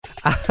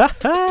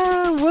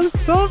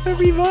What's up,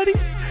 everybody?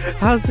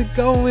 How's it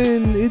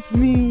going? It's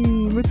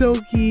me,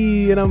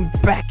 Matoki, and I'm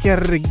back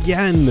at it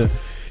again.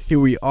 Here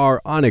we are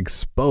on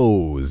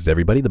Exposed,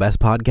 everybody, the best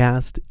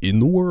podcast in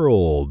the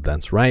world.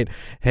 That's right.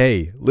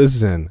 Hey,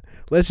 listen,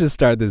 let's just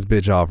start this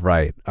bitch off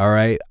right, all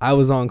right? I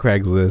was on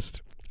Craigslist,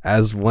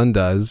 as one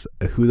does.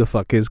 Who the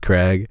fuck is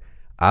Craig?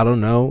 I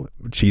don't know.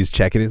 She's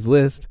checking his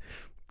list.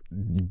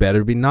 You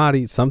better be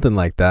naughty, something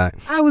like that.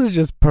 I was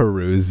just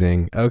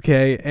perusing,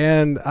 okay?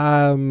 And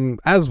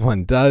as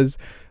one does,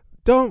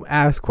 don't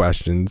ask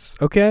questions,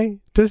 okay?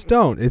 Just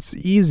don't. It's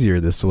easier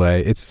this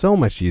way. It's so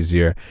much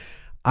easier.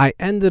 I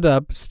ended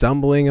up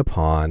stumbling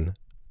upon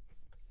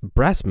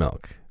breast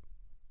milk.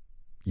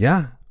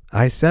 Yeah,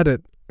 I said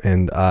it,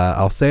 and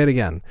I'll say it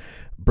again.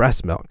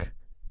 Breast milk.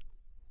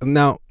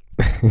 Now,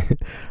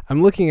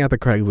 I'm looking at the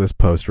Craigslist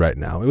post right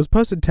now. It was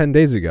posted 10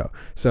 days ago.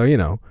 So, you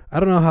know, I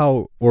don't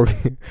know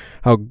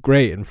how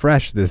great and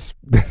fresh this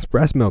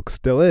breast milk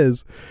still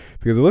is,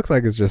 because it looks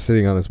like it's just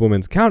sitting on this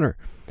woman's counter.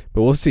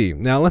 But we'll see.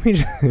 Now, let me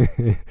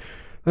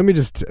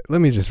just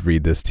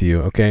read this to you,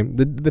 okay?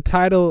 The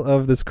title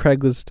of this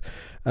Craigslist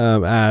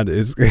ad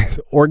is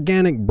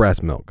Organic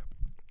Breast Milk.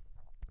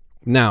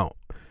 Now,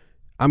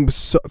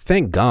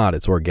 thank God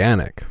it's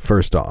organic.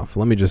 First off,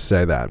 let me just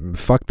say that.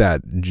 Fuck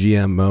that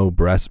GMO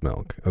breast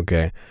milk,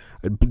 okay?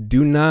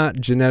 Do not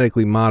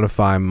genetically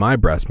modify my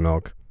breast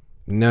milk.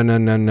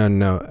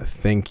 No.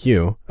 Thank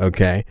you,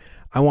 okay?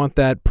 I want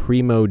that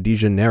Primo de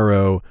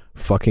Janeiro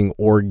fucking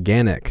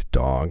organic,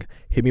 dog.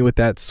 Hit me with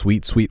that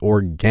sweet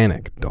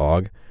organic,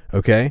 dog,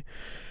 okay?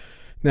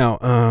 Now,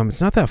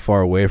 it's not that far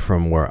away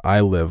from where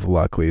I live,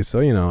 luckily. So,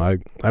 you know,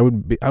 I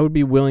would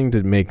be willing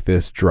to make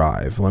this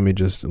drive. Let me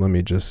just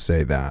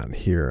say that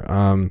here.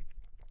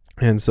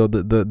 And so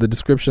the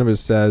description of it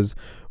says,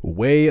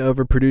 way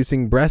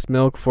overproducing breast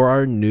milk for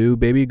our new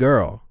baby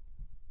girl.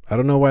 I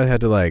don't know why I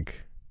had to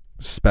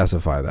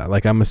specify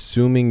that. I'm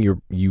assuming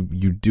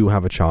you do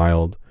have a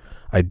child.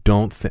 I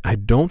don't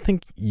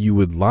think you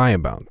would lie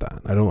about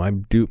that.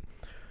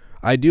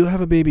 I do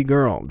have a baby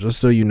girl, just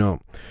so you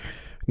know.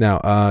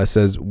 Now, it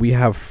says, we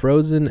have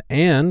frozen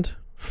and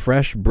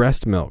fresh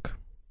breast milk.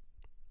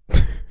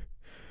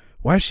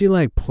 Why is she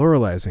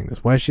pluralizing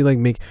this? Why is she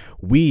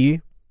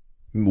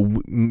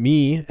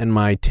me and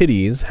my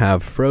titties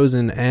have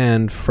frozen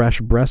and fresh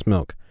breast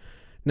milk?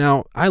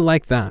 Now, I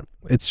like that.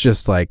 It's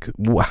just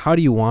how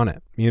do you want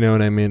it? You know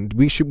what I mean?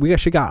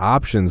 She got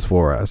options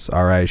for us.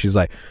 All right. She's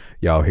like,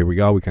 yo, here we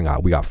go. We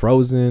got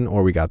frozen,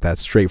 or we got that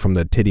straight from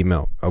the titty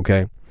milk.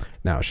 Okay.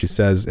 Now she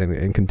says,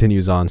 and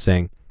continues on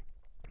saying,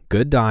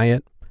 good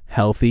diet,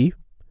 healthy,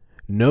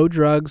 no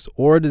drugs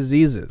or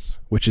diseases,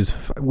 which is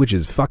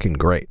fucking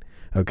great.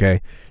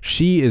 Okay.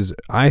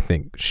 I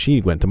think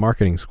she went to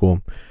marketing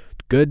school.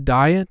 Good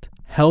diet,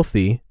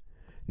 healthy,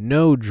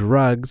 no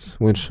drugs,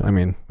 which, I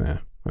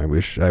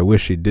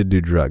wish she did do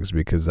drugs,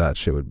 because that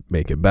shit would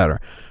make it better.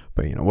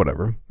 But, you know,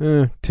 whatever.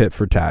 Tit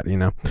for tat, you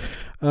know.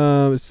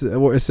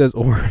 It says,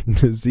 or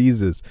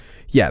diseases.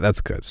 Yeah,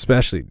 that's good.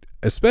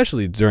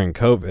 Especially during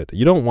COVID.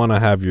 You don't want to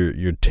have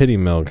your titty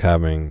milk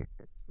having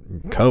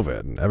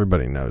COVID.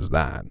 Everybody knows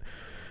that.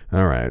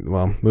 All right.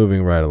 Well,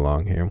 moving right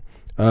along here.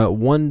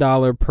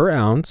 $1 per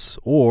ounce,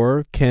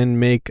 or can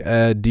make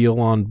a deal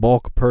on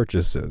bulk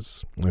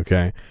purchases.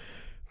 Okay.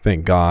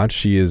 Thank God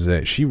she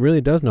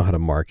really does know how to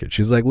market.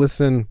 She's like,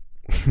 listen,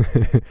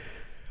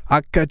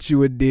 I'll cut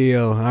you a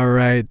deal. All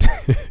right.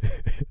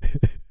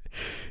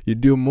 You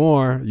do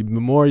more. The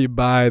more you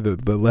buy,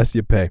 the less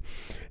you pay.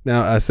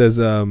 Now, it says,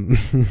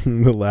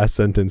 the last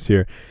sentence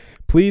here,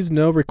 please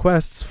no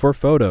requests for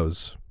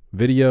photos,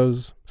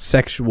 videos,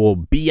 sexual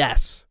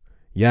BS.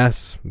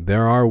 Yes,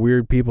 there are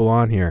weird people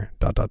on here. ...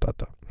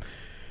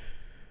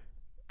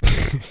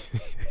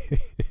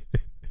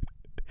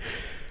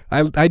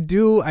 I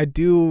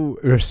do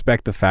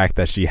respect the fact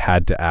that she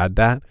had to add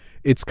that.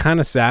 It's kind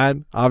of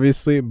sad,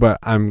 obviously, but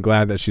I'm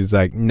glad that she's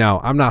like, no,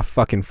 I'm not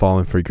fucking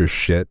falling for your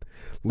shit.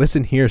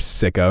 Listen here,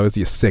 sickos,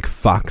 you sick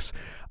fucks.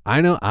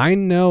 I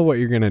know what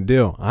you're gonna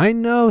do. I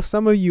know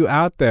some of you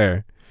out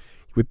there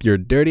with your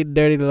dirty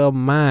little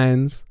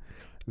minds,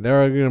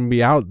 they're gonna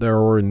be out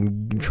there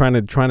and trying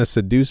to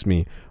seduce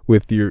me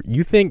with your.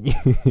 You think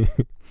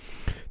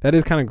that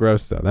is kind of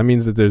gross, though. That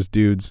means that there's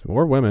dudes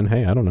or women.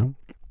 Hey, I don't know.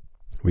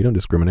 We don't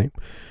discriminate.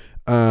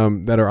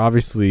 That are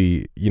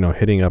obviously,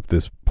 hitting up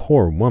this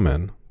poor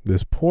woman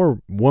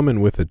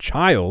with a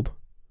child,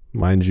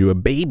 mind you, a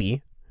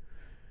baby.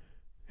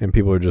 And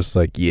people are just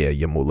like, yeah,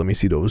 let me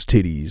see those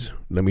titties.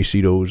 Let me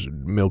see those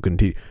milk and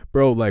titties.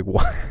 Bro,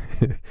 what?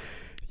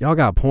 Y'all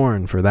got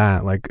porn for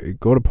that.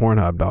 Go to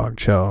Pornhub, dog.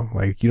 Chill.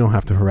 You don't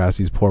have to harass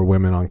these poor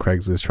women on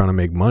Craigslist trying to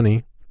make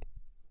money.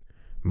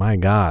 My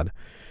God.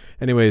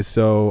 Anyways,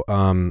 so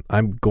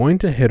I'm going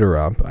to hit her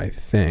up, I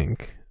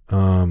think.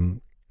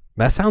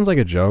 That sounds like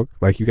a joke.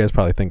 You guys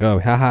probably think, oh,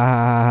 ha ha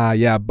ha ha,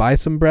 yeah, buy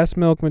some breast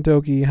milk,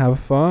 Matoki, have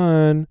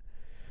fun.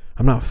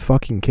 I'm not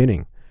fucking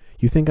kidding.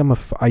 You think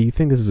you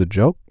think this is a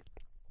joke?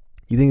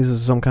 You think this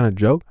is some kind of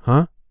joke,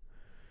 huh?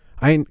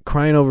 I ain't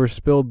crying over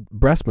spilled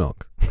breast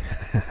milk.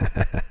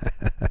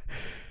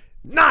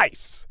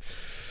 Nice.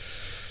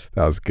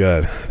 That was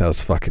good. That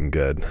was fucking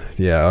good.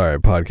 Yeah, all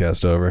right,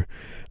 podcast over.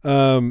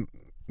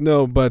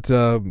 No, but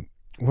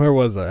where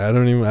was I?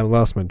 I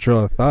lost my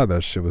trail of thought.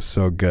 That shit was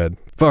so good.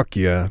 Fuck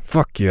yeah,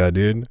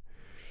 dude.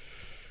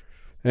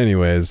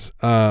 Anyways,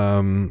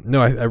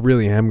 no, I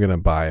really am gonna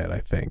buy it. I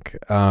think.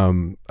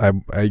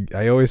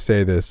 I always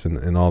say this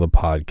in all the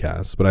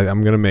podcasts, but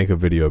I'm gonna make a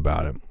video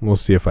about it. We'll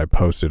see if I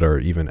post it or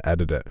even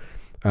edit it.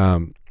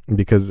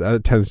 Because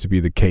that tends to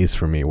be the case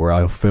for me, where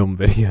I'll film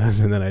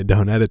videos and then I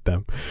don't edit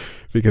them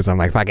because I'm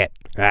like, fuck it,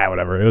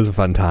 whatever. It was a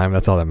fun time.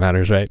 That's all that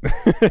matters, right?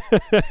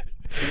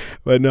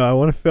 But no, I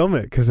want to film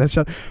it because that's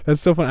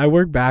so fun. I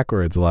work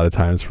backwards a lot of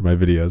times for my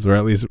videos, or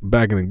at least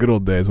back in the good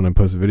old days when I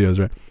posted videos,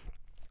 right?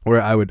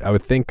 Where I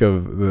would think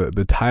of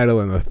the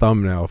title and the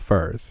thumbnail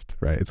first,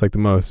 right? It's like the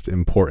most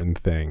important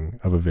thing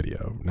of a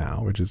video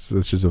now, it's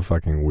just a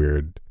fucking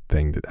weird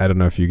thing. I don't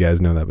know if you guys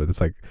know that, but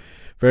it's like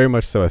very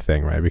much so a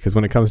thing, right? Because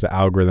when it comes to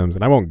algorithms,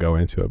 and I won't go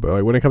into it, but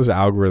like when it comes to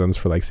algorithms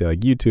for like, say, like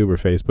YouTube or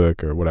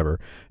Facebook or whatever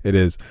it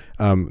is,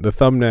 the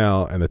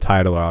thumbnail and the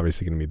title are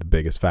obviously going to be the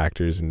biggest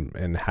factors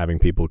in having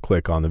people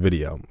click on the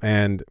video.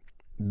 And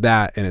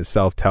that in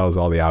itself tells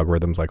all the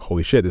algorithms like,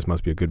 holy shit, this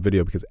must be a good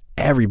video because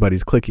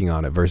everybody's clicking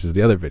on it versus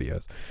the other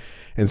videos.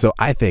 And so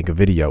I think a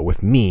video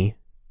with me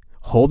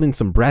holding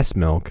some breast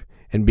milk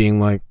and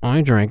being like,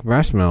 I drank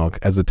breast milk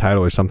as the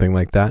title or something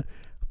like that,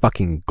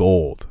 fucking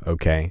gold,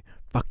 okay?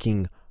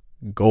 Fucking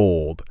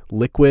gold.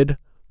 Liquid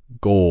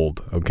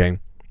gold, okay?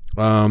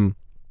 I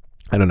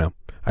don't know.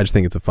 I just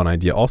think it's a fun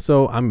idea.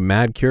 Also, I'm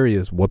mad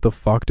curious. What the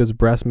fuck does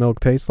breast milk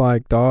taste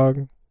like,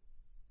 dog?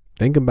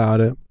 Think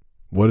about it.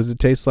 What does it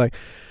taste like?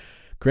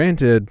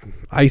 Granted,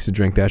 I used to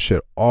drink that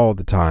shit all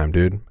the time,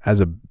 dude. As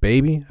a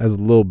baby, as a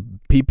little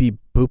pee-pee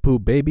poo-poo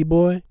baby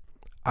boy,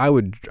 I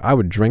would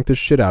drink the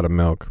shit out of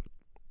milk.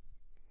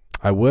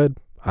 I would.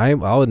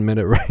 I'll admit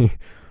it right.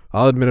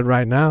 I'll admit it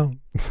right now.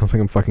 It sounds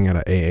like I'm fucking at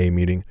an AA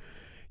meeting.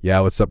 Yeah,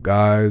 what's up,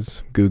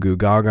 guys? Goo goo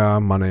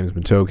gaga. My name's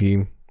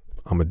Matoki.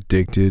 I'm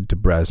addicted to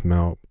breast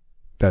milk.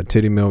 That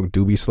titty milk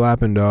do be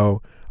slapping,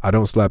 though. I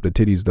don't slap the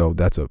titties, though.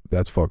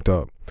 That's fucked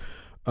up.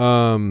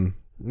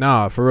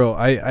 Nah, for real.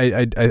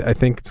 I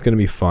think it's gonna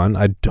be fun.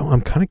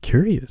 I'm kind of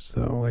curious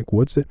though. Like,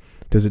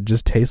 does it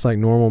just taste like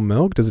normal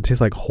milk? Does it taste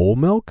like whole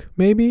milk?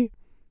 Maybe.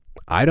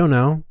 I don't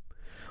know.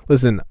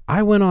 Listen,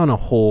 I went on a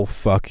whole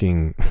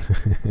fucking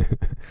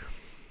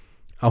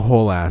a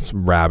whole ass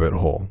rabbit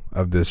hole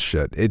of this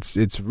shit.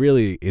 It's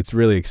really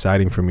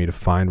exciting for me to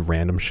find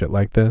random shit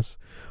like this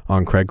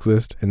on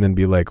Craigslist and then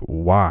be like,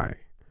 why?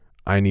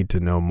 I need to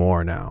know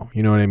more now.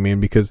 You know what I mean?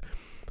 Because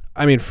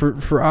I mean,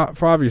 for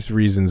obvious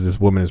reasons, this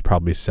woman is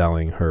probably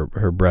selling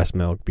her breast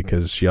milk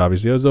because she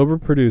obviously is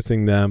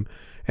overproducing them,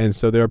 and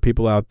so there are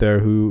people out there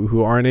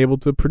who aren't able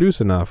to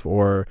produce enough,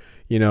 or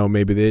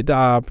maybe they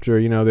adopt,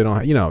 or they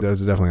don't.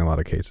 There's definitely a lot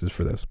of cases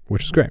for this,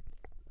 which is great.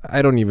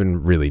 I don't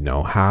even really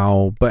know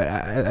how, but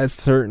at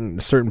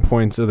certain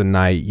points of the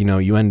night,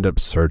 you end up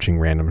searching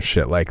random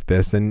shit like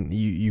this, and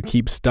you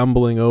keep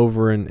stumbling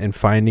over and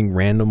finding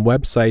random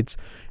websites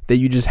that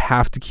you just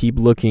have to keep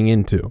looking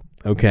into.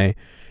 Okay.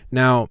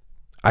 Now,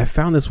 I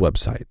found this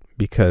website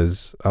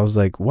because I was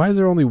like, why is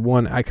there only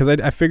one? Because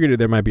I figured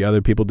there might be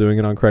other people doing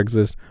it on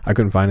Craigslist. I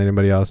couldn't find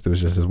anybody else. There was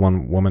just this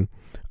one woman.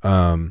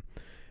 And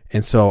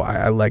so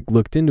I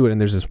looked into it, and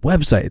there's this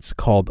website. It's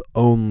called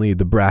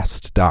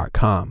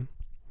onlythebreast.com,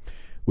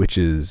 which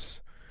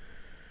is,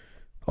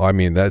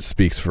 that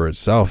speaks for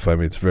itself.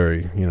 It's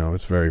very,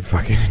 it's very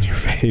fucking in your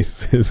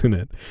face, isn't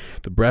it?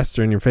 The breasts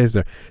are in your face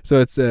there.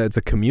 So it's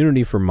a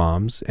community for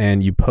moms,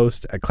 and you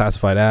post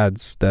classified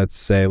ads that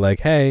say like,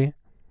 hey,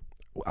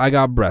 I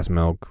got breast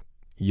milk.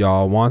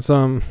 Y'all want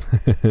some?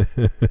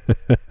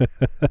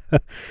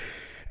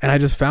 And I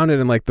just found it,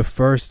 and like the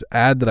first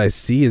ad that I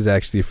see is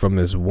actually from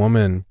this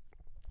woman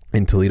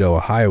in Toledo,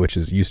 Ohio, which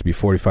used to be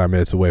 45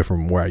 minutes away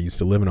from where I used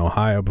to live in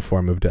Ohio before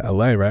I moved to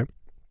LA, right?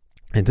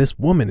 And this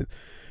woman,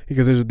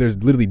 because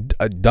there's literally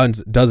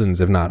dozens,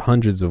 if not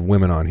hundreds of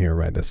women on here,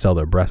 right, that sell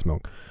their breast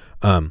milk.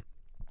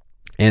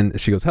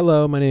 And she goes,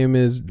 hello, my name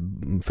is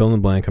fill in the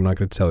blank. I'm not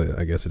going to tell you.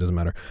 I guess it doesn't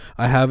matter.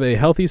 I have a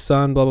healthy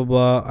son, blah, blah,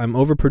 blah. I'm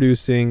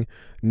overproducing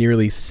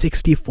nearly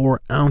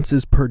 64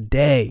 ounces per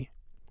day.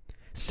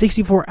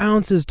 64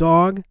 ounces,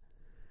 dog.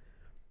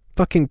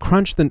 Fucking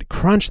crunch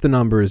the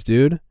numbers,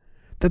 dude.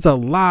 That's a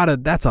lot.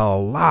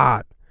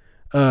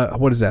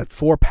 What is that?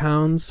 4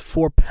 pounds?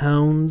 4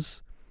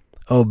 pounds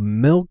of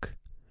milk?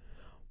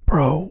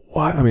 Bro,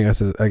 what?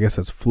 I guess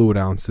that's fluid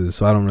ounces,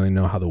 so I don't really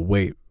know how the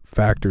weight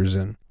factors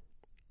in.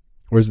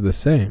 Or is it the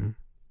same?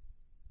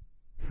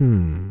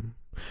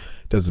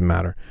 Doesn't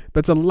matter. But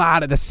it's a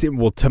lot of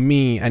to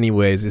me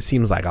anyways, it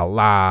seems like a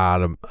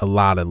lot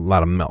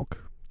of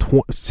milk.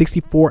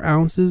 64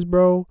 ounces,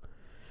 bro.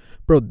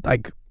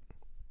 Like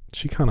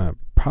she kind of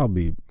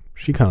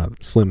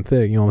slim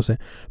thick, you know what I'm saying?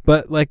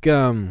 But like,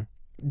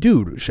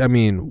 dude,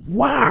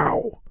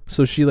 wow.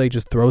 So she like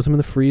just throws them in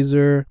the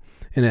freezer,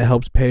 and it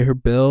helps pay her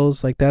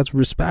bills. Like, that's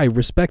respect. I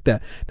respect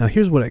that. Now,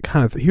 here's what it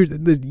I'm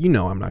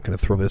not going to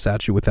throw this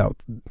at you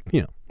without,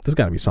 there's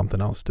got to be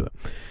something else to it.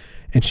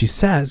 And she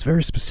says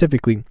very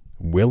specifically,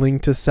 willing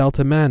to sell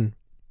to men.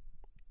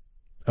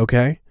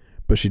 Okay?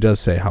 But she does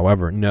say,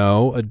 however,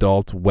 no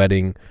adult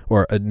wedding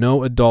or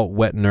no adult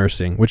wet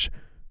nursing, which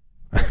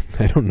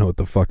I don't know what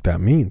the fuck that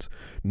means.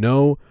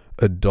 No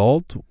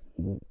adult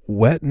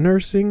wet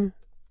nursing?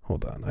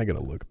 Hold on, I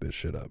gotta look this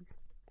shit up.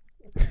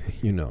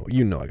 You know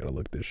I gotta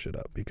look this shit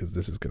up because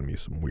this is gonna be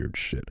some weird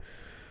shit.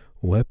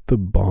 Let the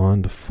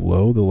bond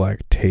flow, the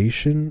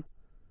lactation.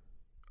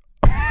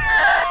 What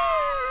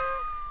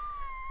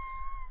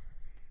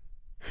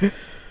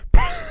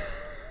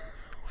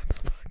the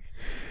fuck?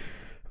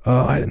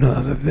 Oh, I didn't know that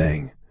was a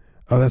thing.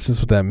 Oh, that's just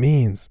what that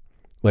means.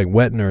 Like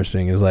wet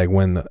nursing is like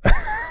when the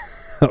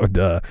oh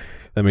duh.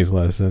 That makes a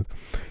lot of sense.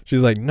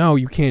 She's like, no,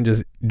 you can't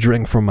just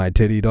drink from my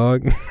titty,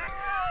 dog.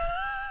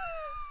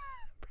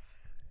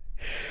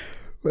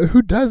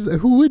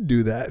 Who would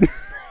do that?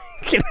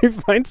 Can I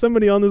find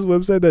somebody on this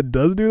website that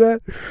does do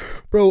that?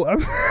 Bro,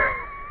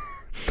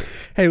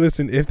 hey,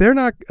 listen, if they're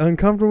not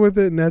uncomfortable with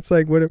it and that's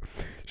like whatever.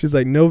 She's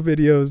like, no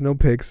videos, no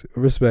pics,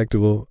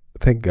 respectable.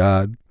 Thank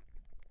God.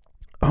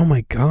 Oh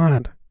my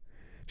God.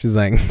 She's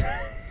like,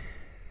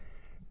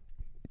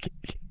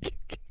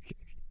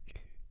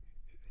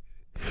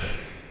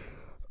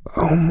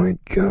 oh my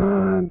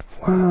God.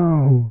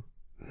 Wow.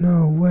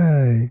 No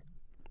way.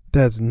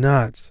 That's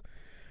nuts.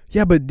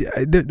 Yeah, but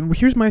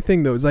here's my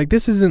thing though. It's like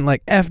this isn't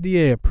like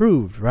FDA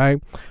approved,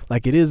 right?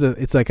 Like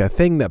it's like a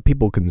thing that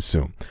people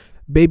consume.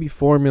 Baby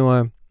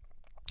formula.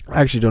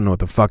 I actually don't know what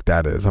the fuck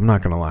that is. I'm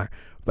not gonna lie.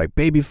 Like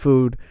baby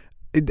food.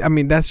 I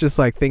mean, that's just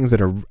like things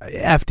that are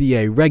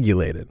FDA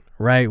regulated,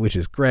 right? Which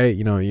is great.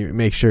 You know, you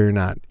make sure you're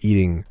not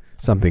eating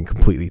something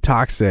completely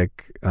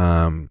toxic,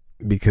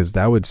 because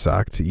that would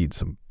suck to eat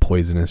some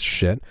poisonous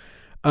shit.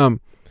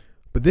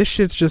 But this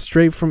shit's just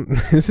straight from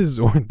this is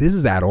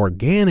that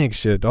organic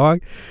shit,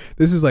 dog.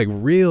 This is like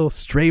real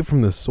straight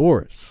from the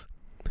source,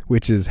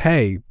 which is,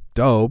 hey,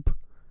 dope.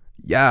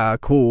 Yeah,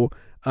 cool.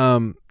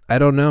 I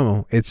don't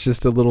know. It's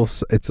just a little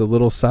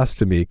sus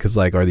to me because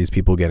like, are these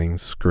people getting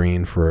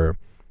screened for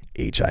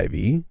HIV?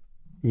 You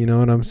know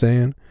what I'm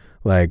saying?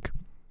 Like,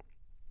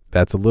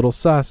 that's a little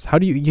sus. How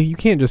do you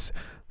can't just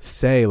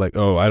say like,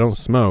 oh, I don't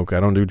smoke, I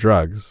don't do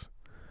drugs.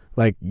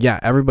 Like, yeah,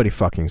 everybody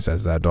fucking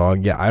says that,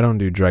 dog. Yeah, I don't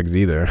do drugs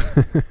either.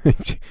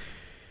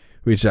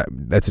 Which,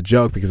 that's a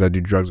joke because I do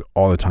drugs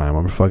all the time.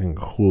 I'm fucking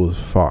cool as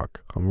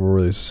fuck. I'm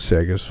really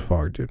sick as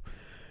fuck, dude.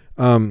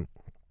 I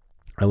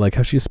like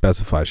how she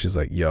specifies. She's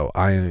like, yo,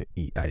 I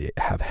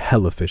have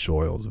hella fish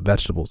oils,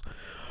 vegetables.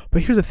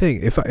 But here's the thing.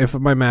 If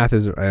my math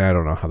is, and I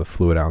don't know how the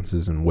fluid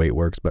ounces and weight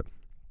works, but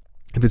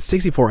if it's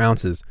 64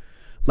 ounces,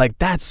 like,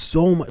 that's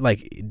so much.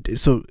 Like,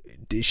 so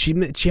she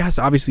has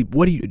to obviously,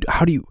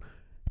 how do you,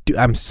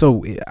 I'm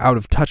so out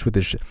of touch with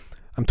this shit.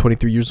 I'm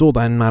 23 years old.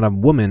 I'm not a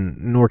woman,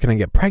 nor can I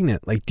get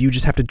pregnant. Like, do you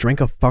just have to drink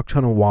a fuck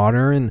ton of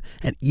water and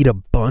eat a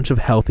bunch of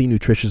healthy,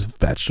 nutritious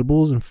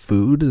vegetables and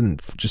food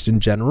and just in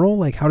general?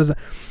 Like, how does that?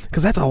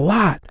 Because that's a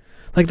lot.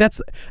 Like,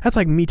 that's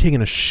like me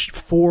taking a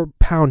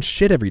 4-pound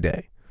shit every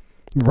day,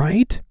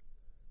 right?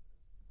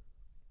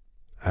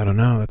 I don't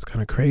know. That's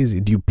kind of crazy.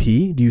 Do you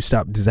pee? Do you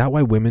stop? Is that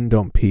why women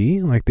don't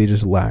pee? Like, they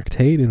just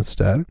lactate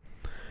instead?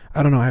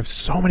 I don't know. I have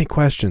so many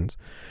questions.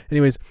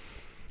 Anyways.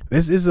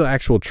 This is an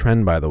actual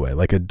trend, by the way.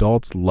 Like,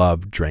 adults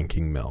love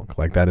drinking milk.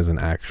 Like, that is an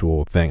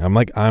actual thing.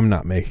 I'm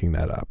not making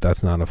that up.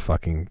 That's not a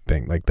fucking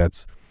thing. Like,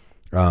 it's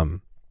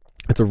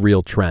a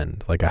real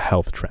trend, like a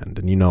health trend.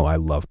 And you know, I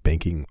love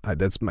baking.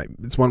 It's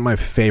one of my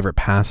favorite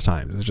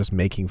pastimes. It's just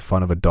making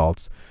fun of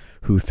adults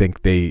who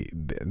think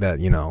that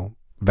you know,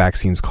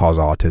 vaccines cause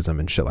autism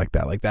and shit like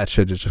that. Like, that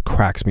shit just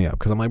cracks me up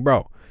because I'm like,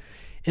 bro,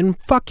 in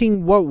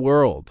fucking what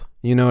world?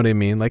 You know what I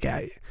mean? Like,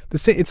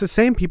 it's the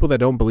same people that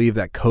don't believe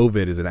that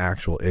COVID is an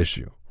actual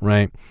issue,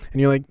 right? And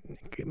you're like,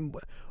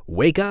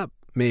 wake up,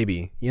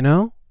 maybe, you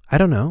know? I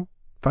don't know.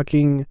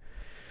 Fucking.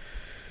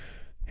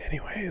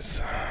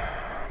 Anyways,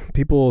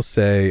 people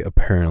say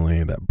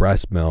apparently that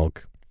breast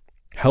milk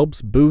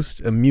helps boost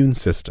immune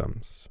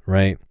systems,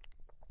 right?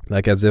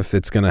 Like, as if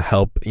it's going to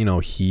help, you know,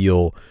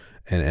 heal,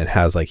 and it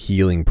has like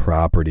healing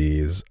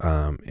properties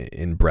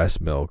in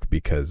breast milk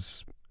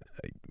because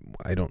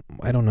I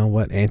don't know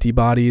what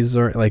antibodies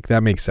are. Like,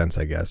 that makes sense,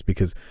 I guess,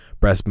 because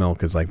breast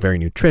milk is like very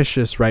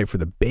nutritious, right, for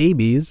the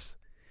babies.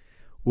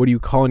 What are you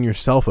calling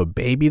yourself, a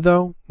baby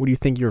though? What do you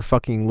think, you're a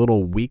fucking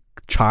little weak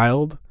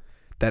child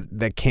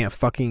that can't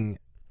fucking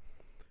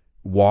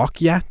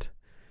walk yet?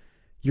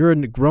 You're a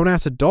grown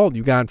ass adult.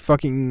 You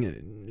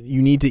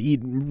need to eat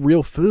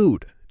real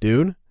food,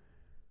 dude,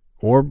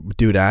 or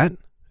do that.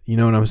 You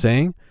know what I'm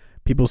saying?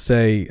 People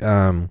say,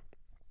 I'm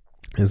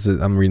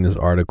reading this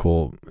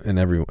article, and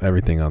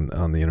everything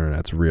on the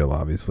internet's real,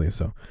 obviously.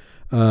 So,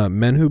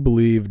 men who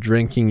believe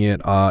drinking it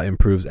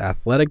improves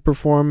athletic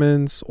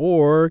performance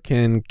or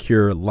can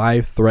cure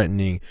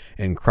life-threatening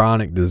and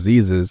chronic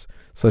diseases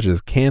such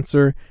as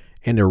cancer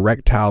and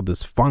erectile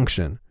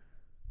dysfunction.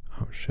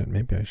 Oh shit!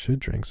 Maybe I should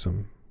drink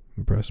some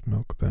breast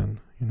milk then.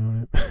 You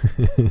know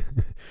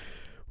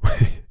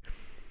what?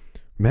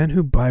 Men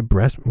who buy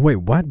breast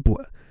milk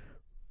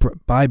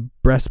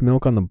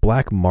on the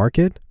black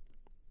market?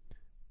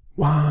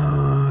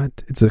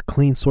 What? It's a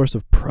clean source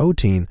of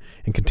protein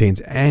and contains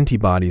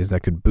antibodies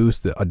that could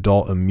boost the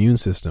adult immune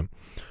system.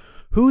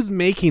 Who's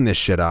making this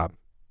shit up?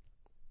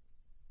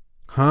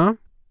 Huh?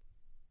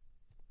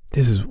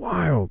 This is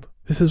wild.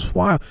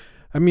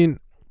 I mean,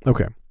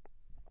 okay.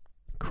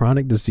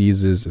 Chronic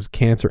diseases is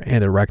cancer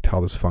and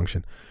erectile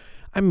dysfunction.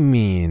 I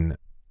mean,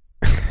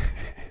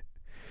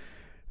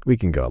 we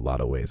can go a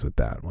lot of ways with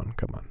that one.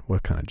 Come on.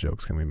 What kind of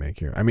jokes can we make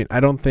here? I mean, I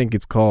don't think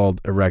it's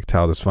called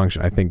erectile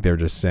dysfunction. I think they're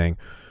just saying,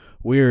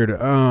 weird,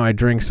 oh, I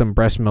drink some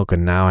breast milk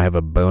and now I have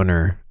a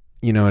boner.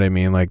 You know what I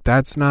mean? Like,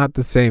 that's not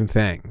the same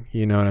thing.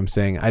 You know what I'm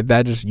saying?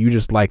 You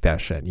just like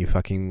that shit. You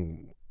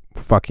fucking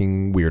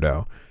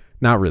weirdo.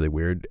 Not really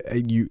weird.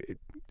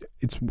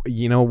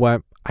 You know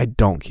what? I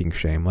don't kink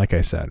shame. Like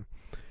I said,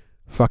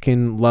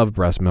 fucking love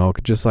breast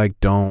milk. Just like,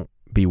 don't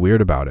be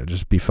weird about it.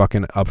 Just be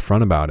fucking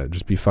upfront about it.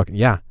 Just be fucking,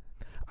 yeah.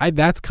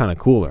 That's kind of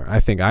cooler. I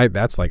think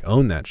that's like,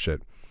 own that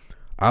shit.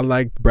 I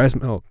like breast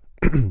milk.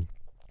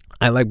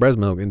 I like breast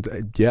milk.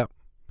 And yeah.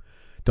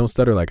 Don't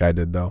stutter like I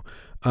did though.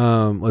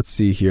 Let's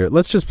see here.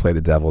 Let's just play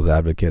the devil's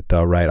advocate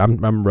though, right?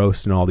 I'm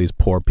roasting all these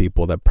poor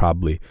people that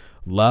probably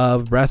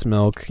love breast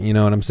milk. You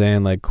know what I'm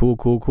saying? Like,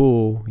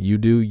 cool. You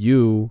do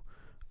you.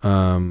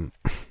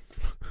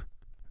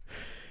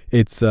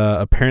 It's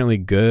apparently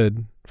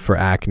good for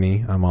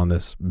acne. I'm on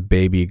this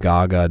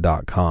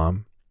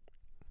babygaga.com.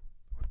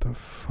 What the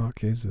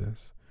fuck is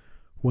this?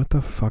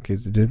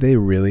 Did they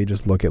really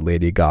just look at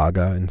Lady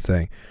Gaga and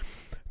say,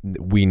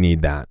 we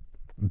need that?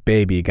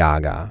 Baby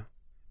Gaga.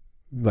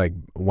 Like,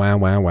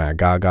 wah,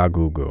 gaga,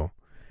 goo goo.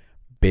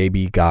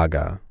 Baby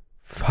Gaga.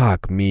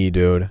 Fuck me,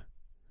 dude.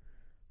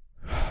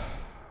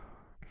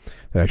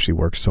 That actually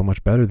works so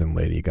much better than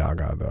Lady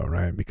Gaga, though,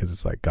 right? Because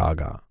it's like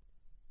Gaga.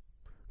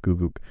 Goo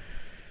goo.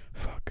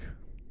 Fuck.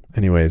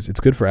 Anyways, it's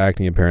good for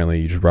acne, apparently.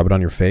 You just rub it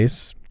on your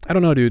face. I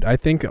don't know, dude. I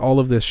think all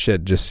of this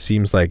shit just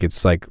seems like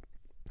it's like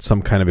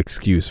some kind of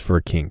excuse for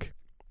a kink.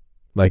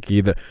 Like,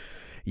 either,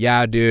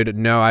 yeah, dude,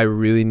 no, I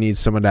really need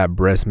some of that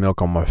breast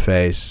milk on my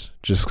face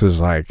just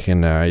because, like, you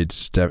know,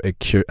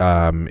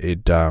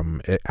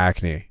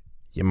 acne.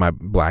 Yeah, my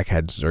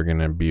blackheads are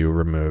gonna be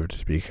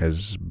removed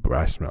because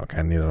breast milk.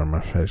 I need it on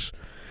my face.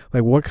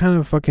 Like, what kind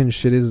of fucking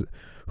shit is?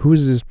 Who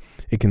is this?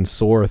 It can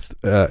soothe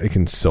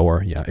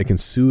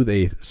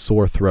a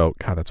sore throat.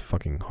 God, that's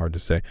fucking hard to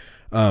say.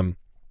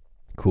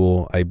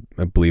 Cool. I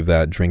believe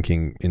that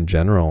drinking in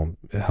general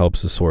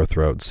helps a sore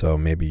throat. So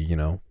maybe, you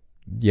know,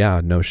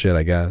 yeah, no shit,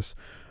 I guess.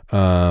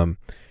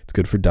 It's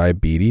good for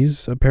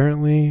diabetes,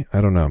 apparently. I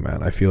don't know,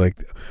 man. I feel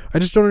like, I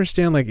just don't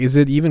understand, like, is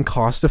it even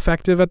cost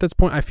effective at this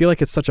point? I feel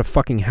like it's such a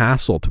fucking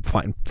hassle to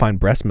find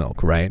breast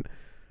milk, right?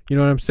 You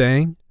know what I'm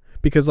saying?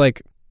 Because,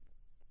 like,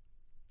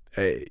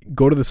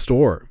 go to the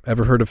store.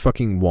 Ever heard of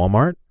fucking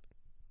Walmart?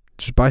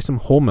 Just buy some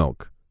whole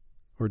milk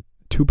or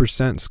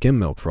 2% skim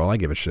milk for all I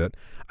give a shit.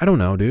 I don't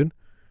know, dude.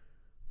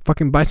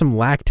 Fucking buy some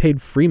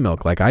lactate free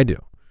milk like I do,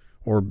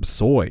 or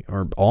soy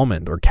or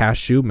almond or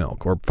cashew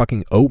milk or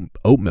fucking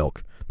oat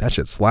milk. That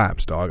shit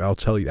slaps, dog. I'll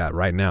tell you that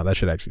right now. That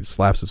shit actually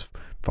slaps is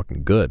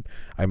fucking good.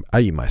 I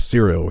eat my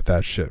cereal with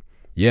that shit.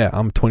 Yeah,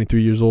 I'm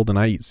 23 years old and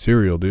I eat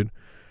cereal, dude.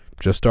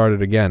 Just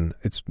started again.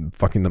 It's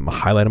fucking the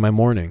highlight of my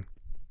morning.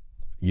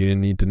 You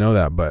didn't need to know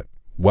that, but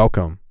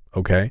welcome,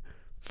 okay?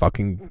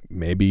 Fucking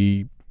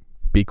maybe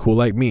be cool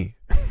like me.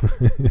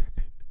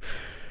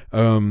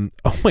 Oh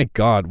my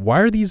God. Why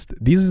are these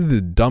are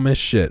the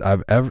dumbest shit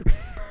I've ever...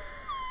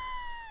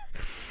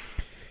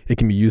 It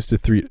can be used to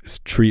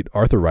treat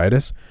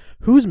arthritis.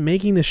 Who's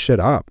making this shit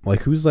up?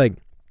 Like, who's like...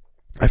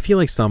 I feel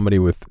like somebody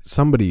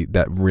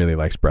that really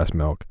likes breast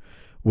milk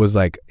was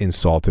like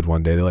insulted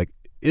one day. They're like,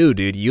 ew,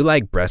 dude, you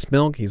like breast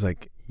milk? He's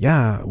like,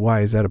 yeah,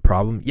 why? Is that a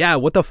problem? Yeah,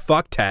 what the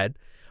fuck, Ted?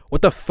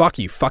 What the fuck,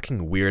 you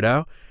fucking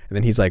weirdo? And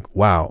then he's like,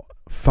 wow,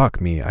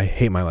 fuck me. I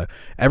hate my life.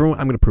 I'm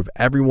going to prove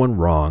everyone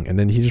wrong. And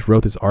then he just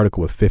wrote this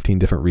article with 15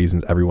 different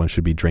reasons everyone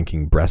should be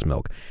drinking breast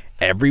milk.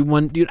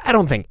 Everyone? Dude, I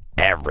don't think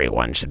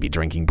everyone should be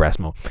drinking breast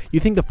milk. You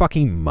think the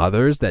fucking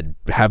mothers that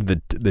have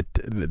the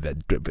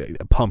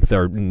pump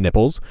their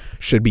nipples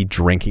should be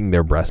drinking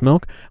their breast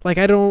milk? Like,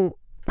 I don't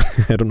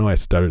know why I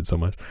stuttered so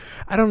much.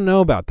 I don't know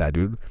about that,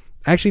 dude.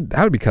 Actually,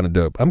 that would be kind of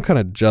dope. I'm kind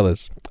of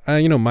jealous.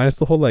 Minus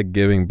the whole like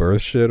giving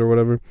birth shit or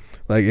whatever.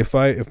 Like if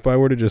I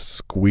were to just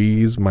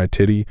squeeze my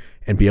titty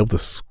and be able to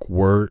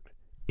squirt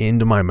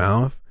into my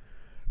mouth,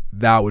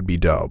 that would be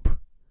dope.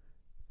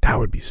 That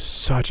would be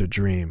such a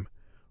dream.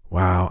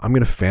 Wow, I'm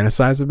gonna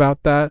fantasize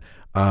about that.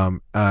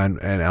 And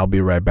I'll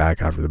be right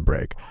back after the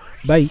break.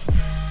 Bye.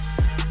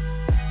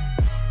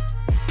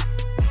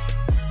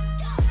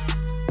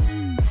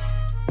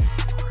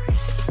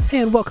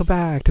 And welcome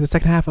back to the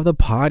second half of the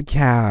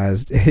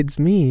podcast. It's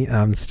me.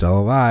 I'm still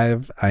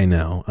alive. I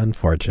know.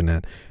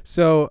 Unfortunate.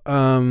 So,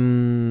 I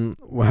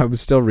was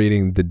still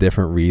reading the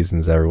different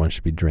reasons everyone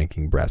should be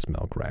drinking breast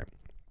milk, right?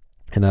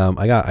 And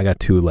I got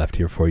two left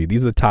here for you.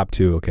 These are the top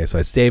two. Okay, so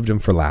I saved them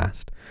for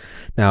last.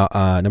 Now,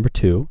 number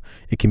 2,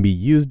 it can be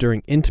used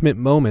during intimate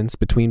moments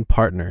between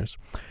partners.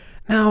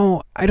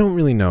 Now, I don't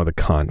really know the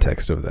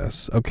context of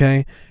this,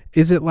 okay?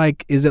 Is it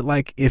like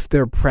if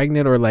they're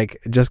pregnant or like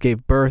just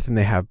gave birth and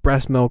they have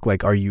breast milk,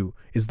 like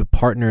is the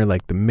partner,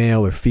 like the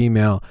male or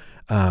female,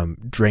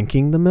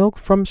 drinking the milk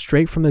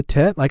straight from the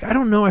tit? Like, I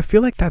don't know. I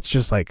feel like that's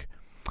just like,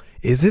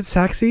 is it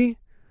sexy?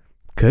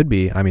 Could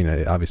be. I mean,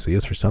 it obviously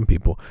is for some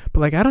people,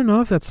 but like, I don't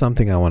know if that's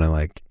something I want to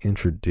like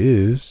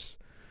introduce.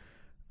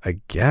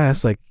 I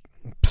guess like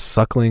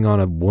suckling on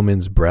a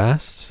woman's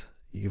breast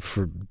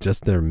for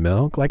just their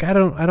milk. Like, I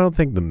don't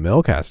think the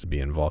milk has to be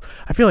involved.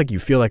 I feel like you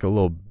feel like a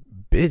little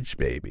bitch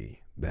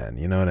baby then,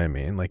 you know what I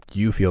mean? Like,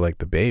 you feel like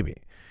the baby.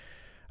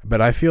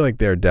 But I feel like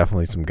there are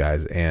definitely some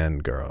guys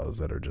and girls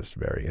that are just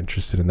very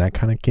interested in that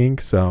kind of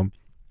kink. So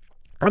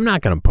I'm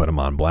not going to put them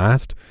on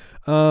blast.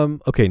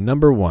 Okay,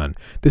 number one.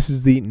 This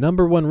is the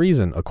number one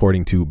reason,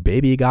 according to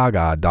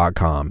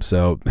babygaga.com.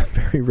 So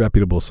very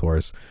reputable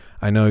source.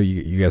 I know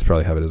you guys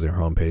probably have it as your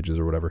home pages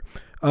or whatever.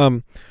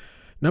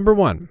 Number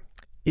one,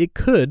 it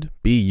could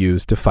be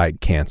used to fight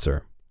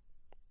cancer.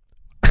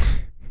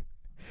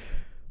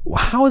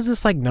 How is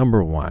this like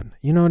number one?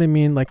 You know what I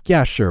mean? Like,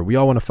 yeah, sure. We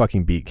all want to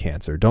fucking beat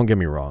cancer. Don't get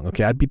me wrong.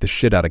 Okay. I'd beat the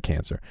shit out of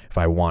cancer if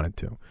I wanted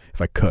to, if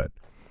I could.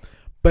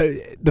 But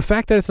the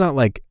fact that it's not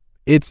like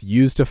it's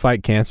used to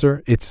fight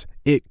cancer, it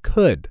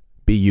could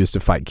be used to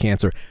fight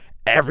cancer.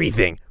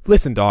 Everything.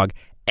 Listen, dog,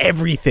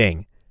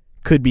 everything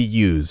could be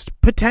used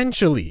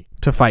potentially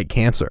to fight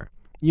cancer.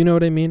 You know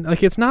what I mean?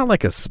 Like, it's not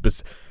like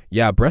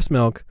breast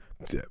milk,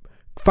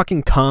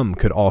 fucking cum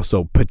could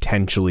also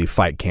potentially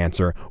fight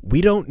cancer. We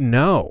don't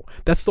know.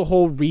 That's the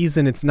whole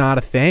reason it's not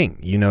a thing.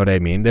 You know what I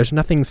mean? There's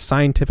nothing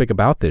scientific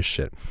about this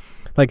shit.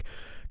 Like,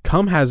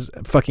 cum has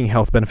fucking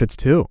health benefits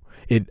too.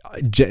 It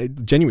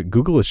genuine.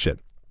 Google this shit.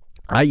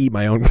 I eat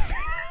my own.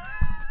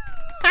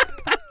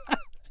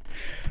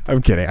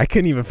 I'm kidding. I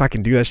couldn't even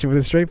fucking do that shit with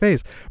a straight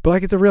face. But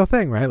like, it's a real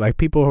thing, right? Like,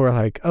 people who are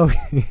like, oh,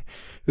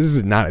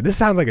 this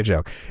sounds like a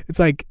joke. It's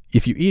like,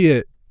 if you eat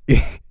it,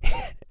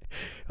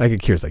 like,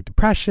 it cures like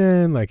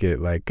depression, like it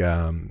like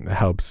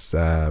helps,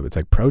 it's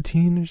like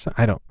protein or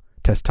something.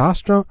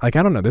 Testosterone. Like,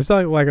 I don't know. There's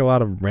like a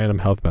lot of random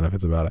health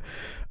benefits about it.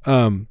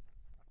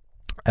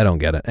 I don't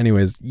get it.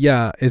 Anyways,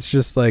 yeah, it's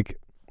just like,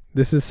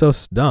 this is so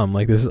dumb.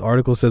 Like, this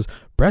article says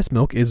breast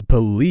milk is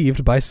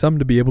believed by some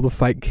to be able to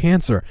fight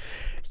cancer.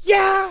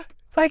 Yeah.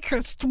 Like,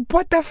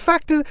 what the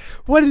fuck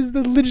what is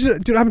the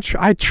legit, dude?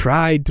 I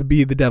tried to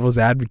be the devil's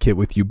advocate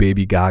with you,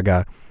 baby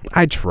Gaga.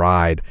 I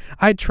tried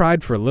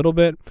for a little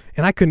bit,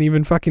 and I couldn't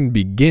even fucking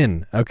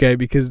begin. Okay,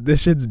 because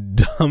this shit's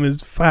dumb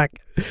as fuck.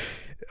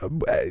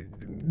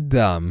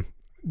 Dumb.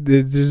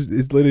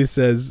 It literally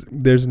says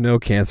there's no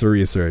cancer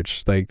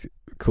research. Like,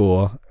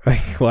 cool.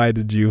 Like, why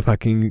did you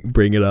fucking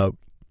bring it up?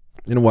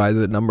 And why is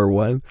it number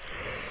one?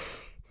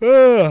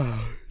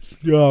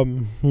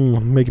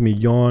 Making me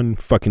yawn.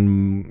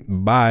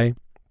 Fucking bye,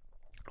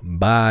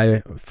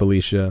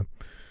 Felicia.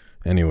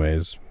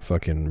 Anyways,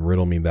 fucking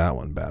riddle me that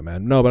one,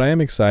 Batman. No, but I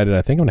am excited.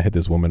 I think I'm gonna hit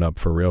this woman up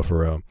for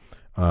real.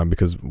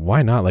 Because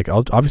why not? Like,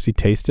 I'll obviously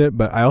taste it,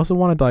 but I also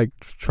wanted to like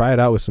try it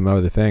out with some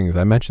other things.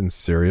 I mentioned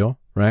cereal,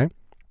 right?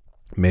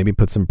 Maybe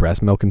put some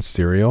breast milk in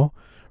cereal,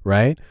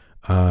 right?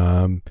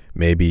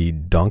 Maybe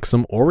dunk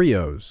some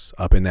Oreos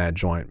up in that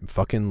joint.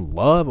 Fucking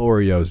love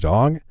Oreos,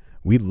 dog.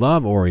 We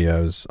love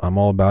Oreos. I'm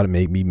all about it.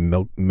 Maybe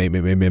maybe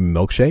a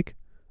milkshake.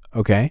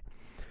 Okay.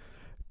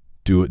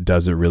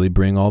 Does it really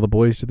bring all the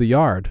boys to the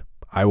yard?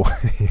 I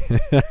want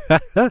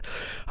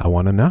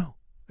to know.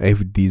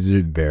 These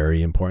are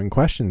very important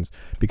questions,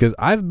 because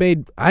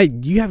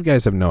you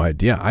guys have no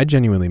idea. I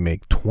genuinely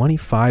make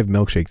 25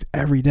 milkshakes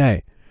every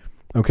day.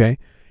 Okay.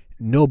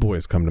 No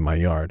boys come to my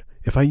yard.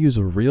 If I use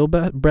a real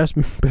breast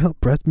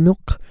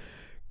milk,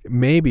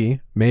 maybe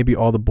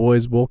all the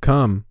boys will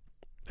come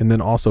and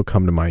then also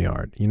come to my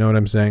yard. You know what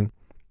I'm saying?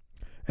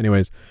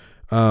 Anyways,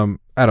 I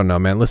don't know,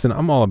 man. Listen,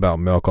 I'm all about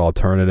milk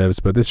alternatives,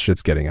 but this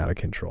shit's getting out of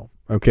control.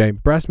 Okay?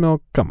 Breast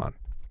milk, come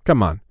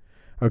on.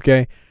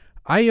 Okay?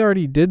 I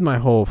already did my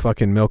whole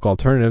fucking milk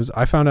alternatives.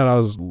 I found out I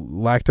was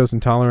lactose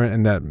intolerant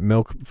and that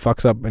milk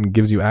fucks up and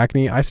gives you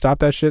acne. I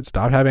stopped that shit,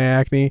 stopped having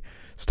acne,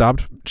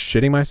 stopped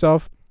shitting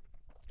myself.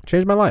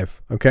 Changed my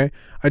life, okay?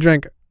 I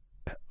drank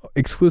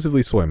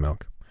exclusively soy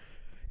milk.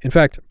 In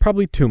fact,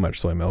 probably too much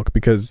soy milk,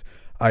 because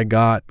I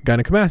got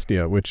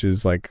gynecomastia, which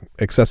is like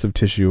excessive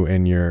tissue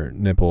in your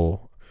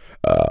nipple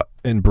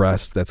and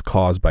breast that's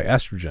caused by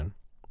estrogen,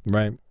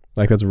 right?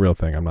 Like, that's a real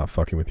thing. I'm not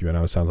fucking with you. I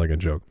know it sounds like a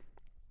joke.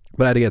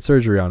 But I had to get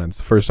surgery on it. It's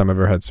the first time I've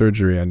ever had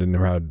surgery. I didn't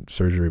ever had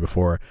surgery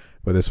before,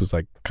 but this was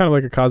like kind of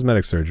like a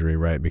cosmetic surgery,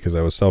 right? Because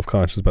I was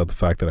self-conscious about the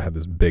fact that I had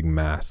this big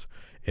mass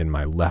in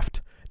my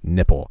left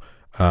nipple.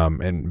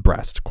 And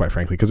breast, quite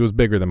frankly, because it was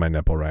bigger than my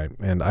nipple, right?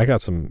 And I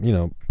got some,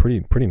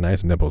 pretty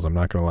nice nipples, I'm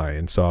not gonna lie.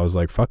 And so I was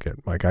like, fuck it,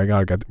 like, I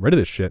gotta get rid of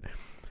this shit.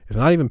 It's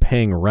not even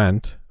paying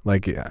rent.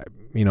 Like,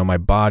 my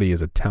body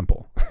is a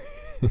temple.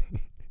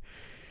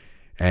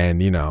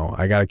 And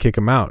I gotta kick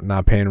him out.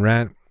 Not paying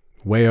rent,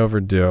 way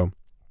overdue.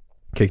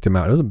 Kicked him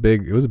out. It was a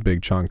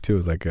big chunk too.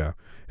 It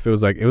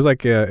was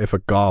like if a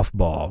golf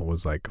ball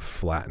was like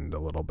flattened a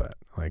little bit,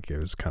 like it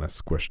was kind of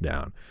squished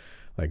down.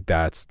 Like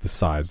that's the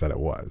size that it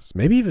was.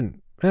 Maybe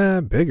even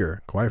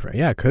bigger, quite frankly.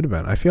 Yeah, it could have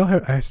been. I still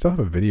have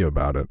a video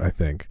about it, I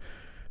think.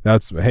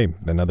 That's, hey,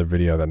 another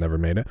video that never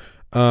made it.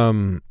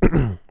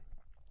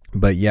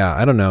 But yeah,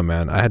 I don't know,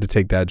 man. I had to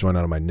take that joint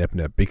out of my nip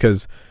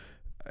because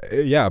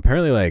yeah,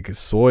 apparently like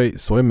soy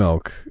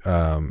milk,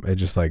 it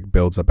just like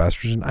builds up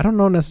estrogen. I don't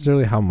know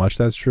necessarily how much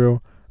that's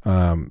true.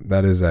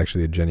 That is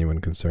actually a genuine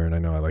concern. I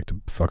know I like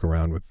to fuck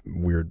around with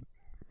weird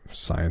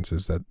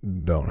sciences that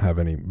don't have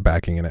any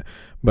backing in it,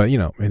 but you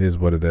know, it is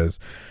what it is.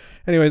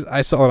 Anyways,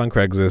 I saw it on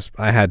Craigslist.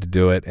 I had to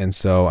do it, and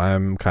so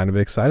I'm kind of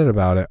excited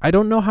about it. I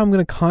don't know how I'm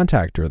going to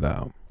contact her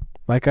though.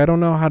 Like, I don't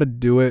know how to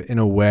do it in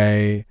a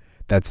way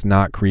that's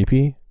not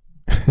creepy.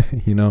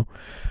 You know,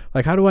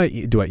 like, how do I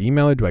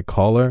email her? Do I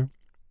call her?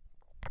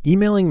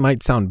 Emailing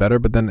might sound better,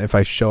 but then if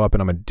I show up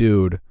and I'm a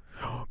dude,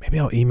 maybe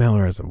I'll email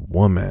her as a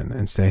woman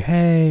and say,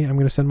 hey, I'm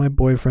going to send my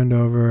boyfriend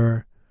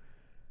over.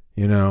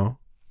 You know,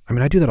 I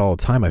mean, I do that all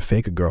the time. I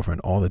fake a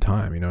girlfriend all the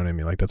time. You know what I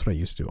mean? Like, that's what I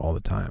used to do all the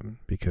time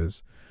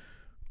because,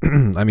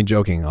 I mean,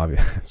 joking,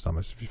 obviously. It's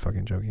almost if you're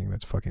fucking joking.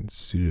 That's fucking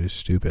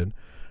stupid.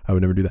 I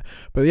would never do that.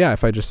 But yeah,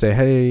 if I just say,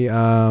 hey, you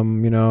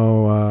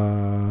know,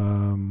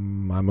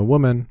 I'm a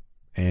woman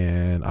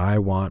and I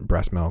want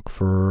breast milk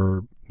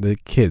for the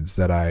kids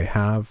that I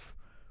have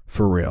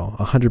for real,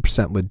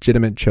 100%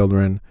 legitimate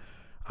children.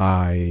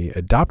 I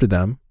adopted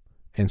them,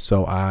 and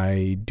so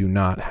I do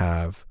not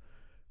have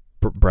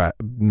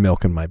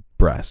milk in my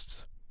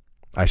breasts.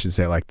 I should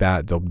say it like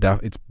that.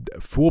 It's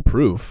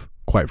foolproof,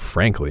 quite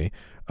frankly.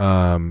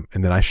 And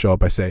then I show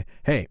up, I say,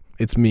 hey,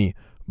 it's me,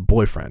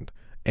 boyfriend,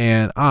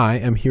 and I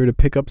am here to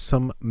pick up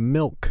some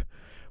milk.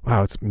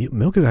 Wow,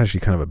 milk is actually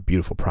kind of a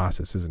beautiful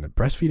process, isn't it?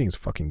 Breastfeeding is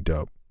fucking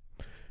dope.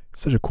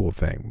 It's such a cool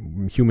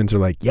thing. Humans are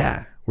like,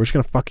 yeah, we're just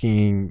gonna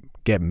fucking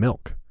get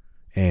milk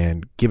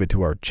and give it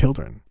to our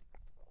children.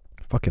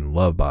 Fucking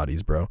love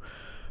bodies, bro.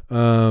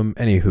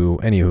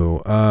 Anywho,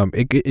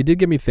 it did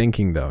get me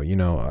thinking though. You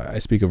know, I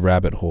speak of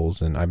rabbit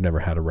holes, and I've never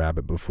had a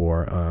rabbit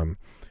before.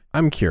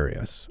 I'm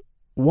curious,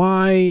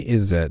 why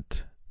is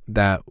it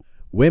that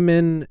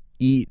women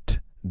eat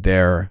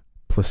their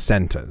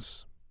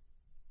placentas?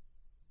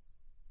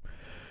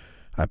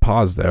 I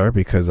paused there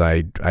because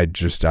I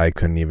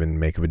couldn't even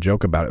make of a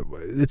joke about it.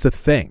 It's a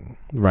thing,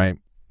 right?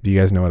 Do you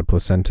guys know what a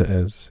placenta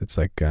is? It's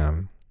like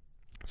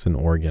it's an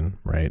organ,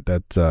 right?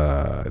 That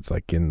it's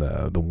like in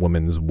the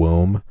woman's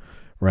womb,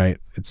 right?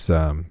 It's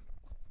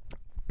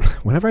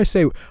whenever I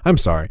say, I'm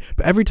sorry,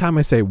 but every time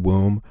I say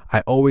womb,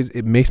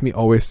 it makes me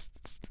always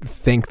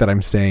think that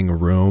I'm saying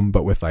room,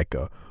 but with like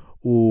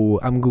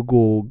I'm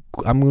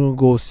gonna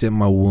go sit in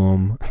my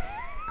womb.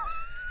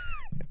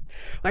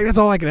 Like, that's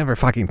all I can ever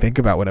fucking think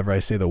about whenever I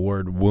say the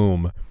word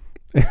womb.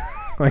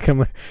 Like, I'm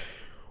like,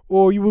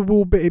 oh, you a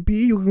little baby,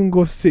 you can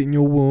go sit in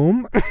your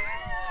womb.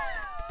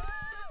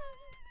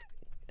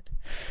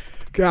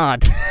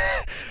 God,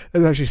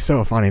 that's actually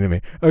so funny to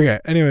me. Okay,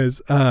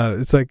 anyways,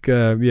 it's like,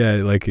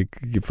 yeah, like it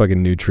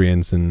fucking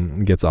nutrients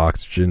and gets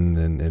oxygen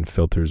and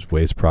filters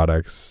waste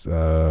products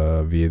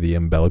via the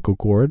umbilical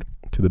cord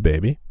to the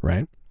baby,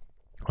 right?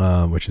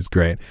 Which is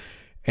great.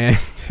 And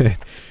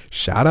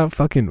shout out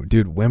fucking,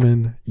 dude,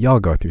 women, y'all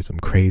go through some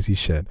crazy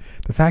shit.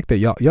 The fact that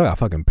y'all got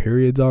fucking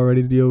periods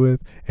already to deal with,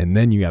 and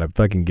then you gotta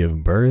fucking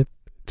give birth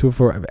to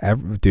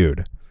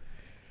dude,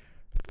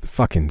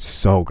 fucking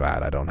so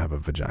glad I don't have a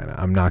vagina.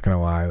 I'm not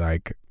gonna lie,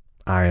 like,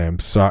 I am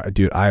sorry,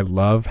 dude. I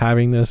love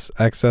having this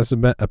excess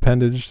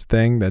appendage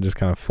thing that just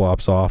kind of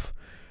flops off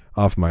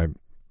my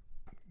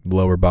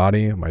lower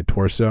body, my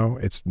torso.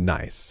 It's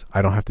nice.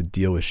 I don't have to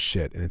deal with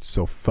shit, and it's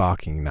so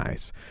fucking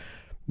nice.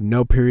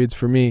 No periods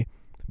for me.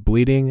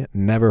 Bleeding,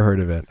 never heard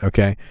of it.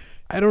 Okay.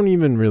 I don't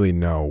even really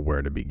know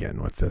where to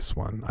begin with this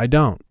one. I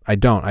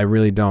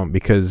really don't,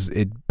 because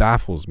it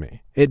baffles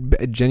me.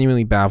 It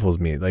genuinely baffles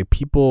me. Like,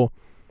 people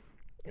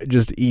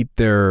just eat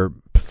their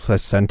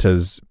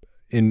placentas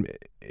in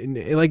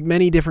like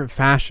many different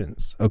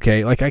fashions.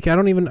 Okay. Like, I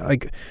don't even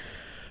like,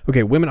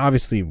 okay. Women,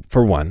 obviously,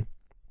 for one,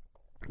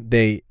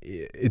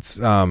 it's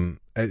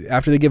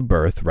after they give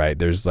birth, right?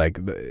 There's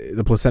like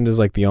the placenta is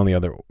like the only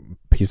other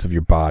piece of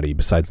your body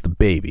besides the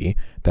baby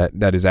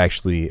that is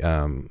actually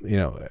you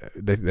know,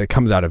 that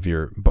comes out of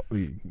your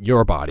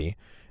body.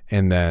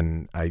 And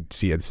then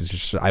this is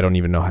just, I don't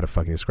even know how to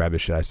fucking describe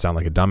this shit. I sound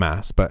like a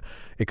dumbass, but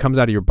it comes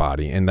out of your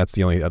body, and that's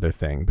the only other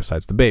thing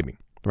besides the baby,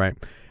 right?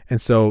 And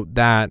so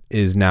that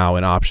is now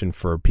an option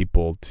for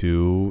people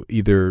to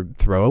either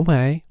throw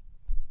away,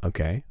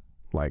 okay,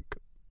 like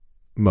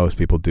most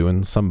people do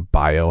in some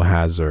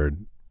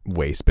biohazard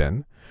waste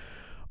bin,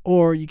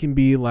 or you can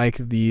be like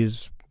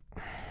these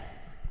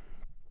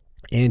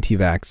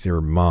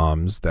anti-vaxxer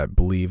moms that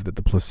believe that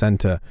the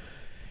placenta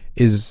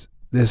is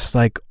this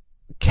like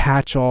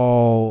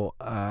catch-all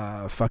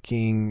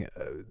fucking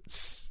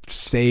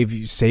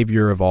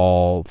savior of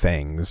all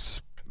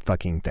things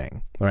fucking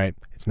thing, right?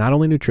 It's not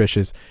only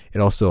nutritious, it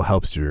also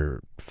helps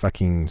your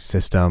fucking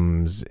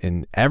systems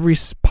in every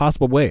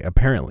possible way,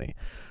 apparently.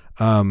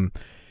 And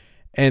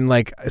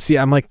like, see,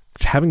 I'm like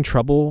having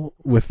trouble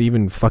with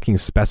even fucking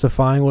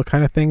specifying what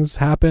kind of things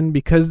happen,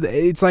 because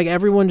it's like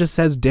everyone just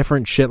says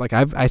different shit. Like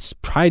I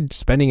tried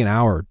spending an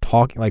hour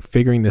talking, like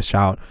figuring this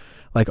out,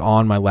 like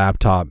on my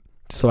laptop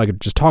so I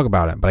could just talk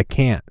about it, but I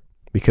can't,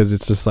 because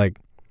it's just like,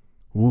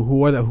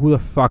 who the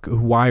fuck,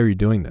 why are you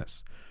doing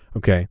this?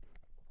 Okay.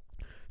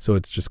 So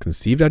it's just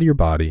conceived out of your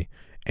body,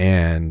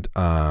 and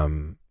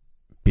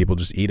people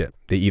just eat it.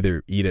 They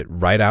either eat it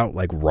right out,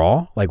 like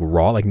raw,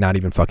 like not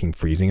even fucking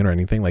freezing it or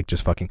anything, like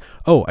just fucking,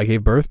 oh, I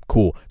gave birth,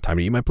 cool, time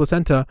to eat my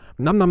placenta,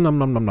 nom nom nom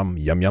nom nom nom,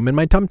 yum yum in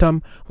my tum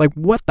tum, like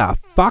what the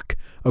fuck,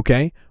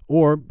 okay?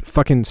 Or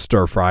fucking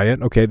stir fry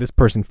it, okay? This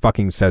person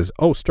fucking says,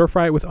 oh, stir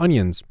fry it with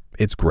onions,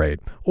 it's great.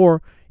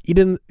 Or eat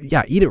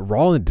it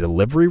raw in the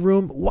delivery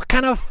room. What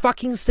kind of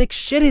fucking sick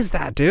shit is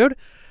that, dude?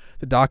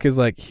 The doc is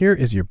like, here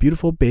is your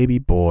beautiful baby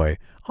boy.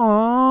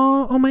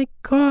 Oh my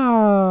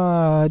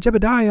God,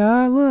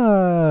 Jebediah,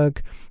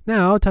 look.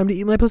 Now, time to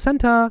eat my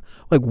placenta.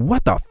 Like,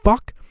 what the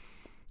fuck?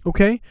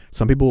 Okay,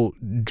 some people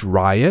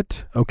dry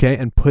it, okay,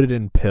 and put it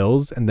in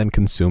pills and then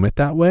consume it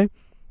that way.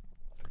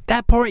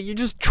 That part, you're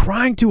just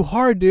trying too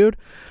hard, dude.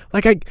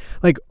 I get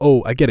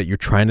it. You're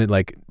trying to,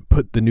 like,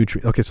 put the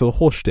nutrient. Okay, so the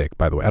whole shtick,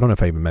 by the way, I don't know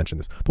if I even mentioned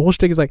this. The whole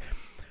shtick is like,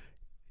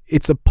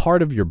 it's a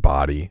part of your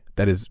body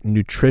that is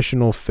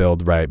nutritional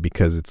filled, right?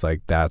 Because it's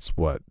like, that's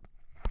what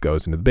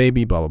goes into the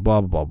baby, blah,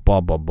 blah, blah, blah,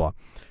 blah, blah, blah.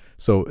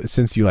 So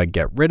since you like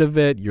get rid of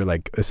it, you're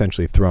like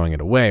essentially throwing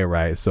it away,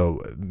 right?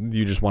 So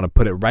you just want to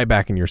put it right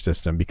back in your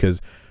system, because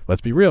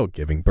let's be real,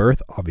 giving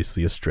birth,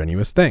 obviously a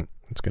strenuous thing.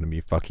 It's going to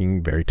be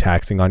fucking very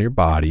taxing on your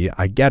body.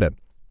 I get it.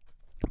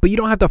 But you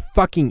don't have to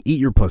fucking eat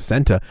your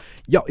placenta.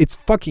 Yo, it's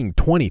fucking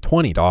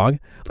 2020, dog.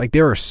 Like,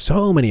 there are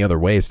so many other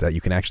ways that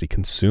you can actually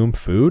consume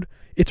food.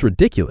 It's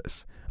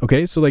ridiculous.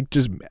 Okay, so like,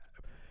 just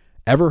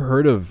ever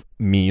heard of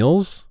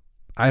meals?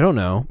 I don't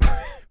know.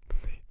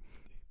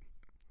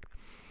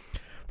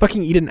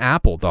 Fucking eat an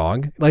apple,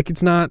 dog. Like,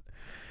 it's not.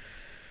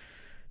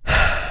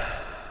 I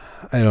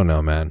don't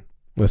know, man.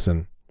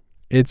 Listen,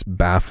 it's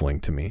baffling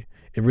to me.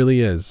 It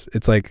really is.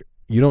 It's like,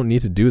 you don't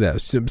need to do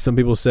that. Some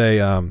people say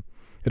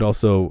it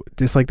also,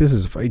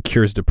 it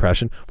cures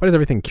depression. Why does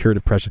everything cure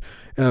depression?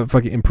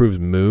 Fucking improves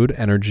mood,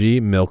 energy,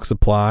 milk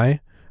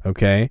supply.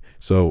 Okay,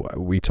 so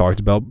we talked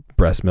about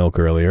breast milk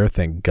earlier,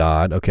 thank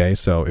God. Okay,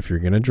 so if you're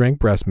going to drink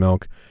breast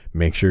milk,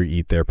 make sure you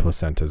eat their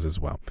placentas as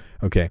well.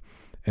 Okay,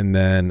 and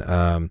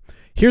then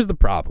here's the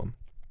problem.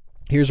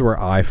 Here's where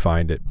I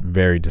find it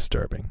very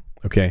disturbing.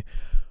 Okay,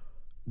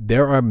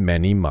 there are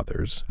many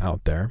mothers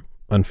out there,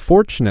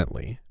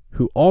 unfortunately,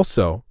 who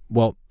also,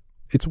 well,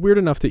 it's weird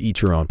enough to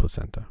eat your own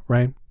placenta,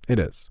 right? It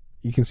is.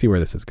 You can see where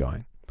this is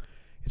going.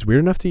 It's weird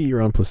enough to eat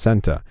your own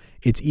placenta.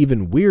 It's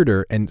even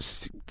weirder, and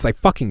it's like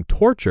fucking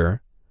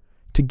torture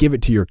to give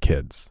it to your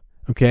kids.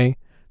 Okay?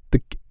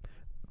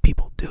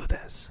 People do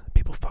this.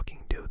 People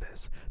fucking do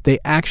this. They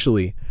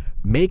actually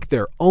make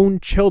their own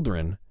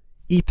children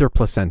eat their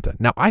placenta.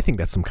 Now, I think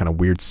that's some kind of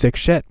weird, sick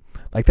shit.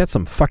 Like, that's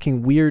some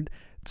fucking weird.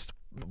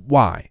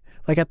 Why?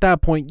 Like, at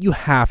that point, you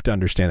have to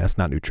understand that's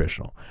not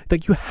nutritional.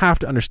 Like, you have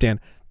to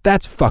understand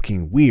that's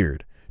fucking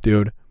weird,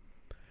 dude.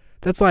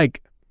 That's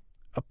like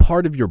a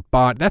part of your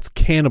body. That's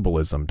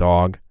cannibalism,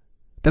 dog.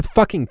 That's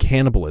fucking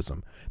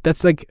cannibalism.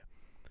 That's like,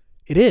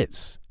 it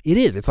is. It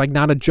is. It's like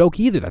not a joke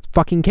either. That's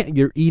fucking,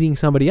 you're eating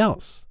somebody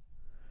else.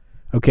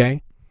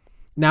 Okay?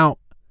 Now,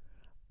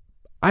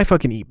 I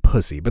fucking eat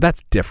pussy, but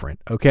that's different,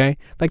 okay?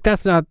 Like,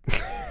 that's not.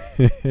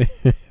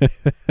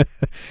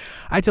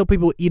 I tell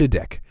people eat a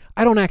dick.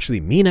 I don't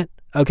actually mean it,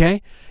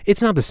 okay?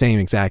 It's not the same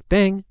exact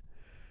thing.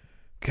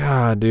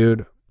 God,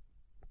 dude.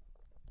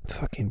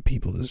 Fucking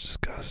people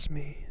disgust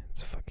me.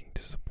 It's fucking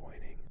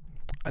disappointing.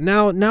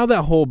 Now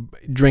that whole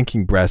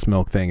drinking breast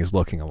milk thing is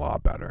looking a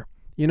lot better.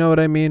 You know what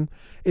I mean?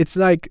 It's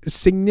like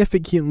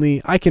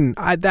significantly,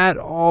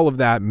 all of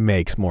that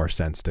makes more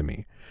sense to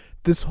me.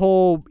 This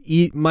whole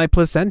eat my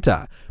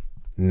placenta.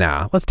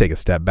 Nah, let's take a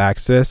step back,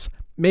 sis.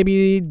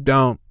 Maybe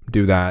don't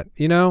do that,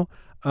 you know?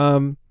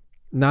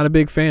 Not a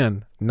big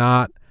fan.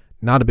 Not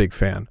a big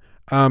fan.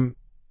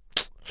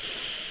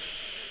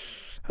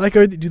 Like,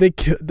 do they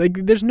like?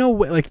 There's no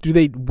way. Like, do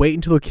they wait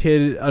until the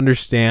kid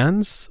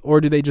understands,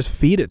 or do they just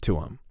feed it to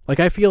him? Like,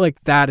 I feel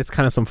like that is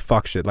kind of some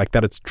fuck shit. Like,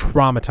 that it's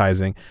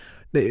traumatizing.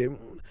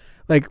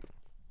 Like,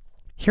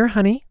 here,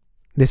 honey,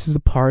 this is a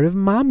part of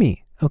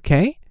mommy.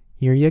 Okay,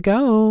 here you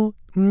go.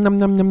 Nom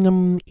nom nom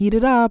nom. Eat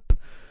it up.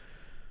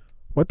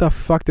 What the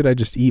fuck did I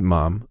just eat,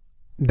 Mom?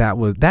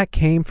 That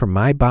came from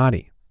my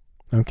body.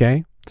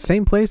 Okay,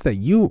 same place that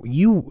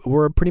you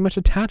were pretty much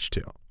attached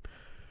to.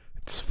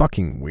 It's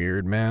fucking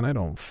weird, man. I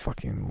don't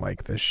fucking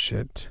like this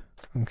shit.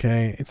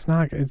 Okay?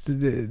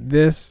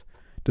 This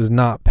does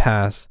not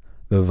pass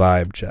the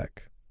vibe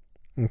check.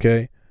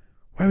 Okay?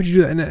 Why would you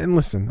do that? And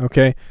listen,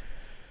 okay?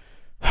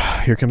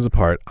 Here comes the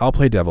part. I'll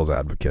play devil's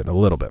advocate a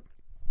little bit.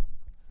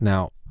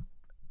 Now,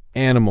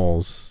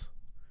 animals,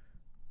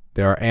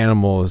 there are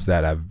animals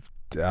that have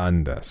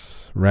done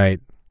this, right?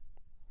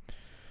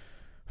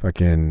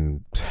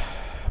 Fucking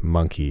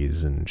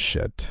monkeys and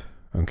shit.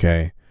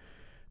 Okay?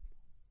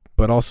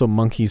 but also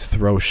monkeys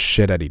throw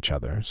shit at each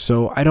other.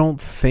 So I don't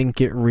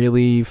think it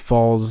really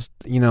falls,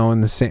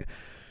 in the same.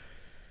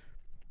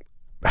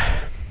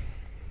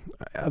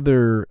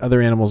 Other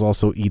animals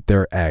also eat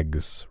their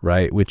eggs,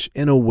 right? Which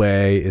in a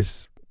way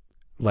is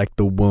like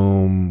the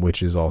womb,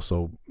 which is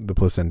also the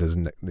placenta's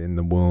in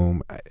the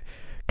womb.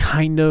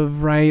 Kind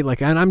of, right?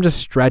 Like, and I'm just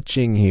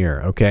stretching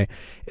here, okay?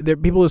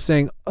 People are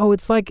saying, oh,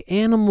 it's like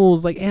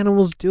animals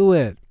do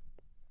it,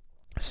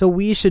 so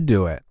we should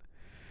do it.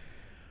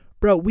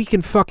 Bro, we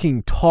can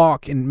fucking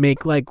talk and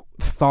make like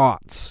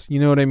thoughts.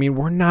 You know what I mean?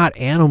 We're not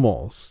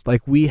animals.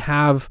 Like, we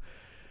have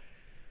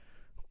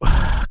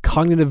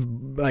cognitive,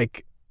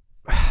 like,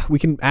 we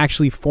can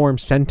actually form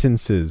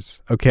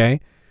sentences, okay?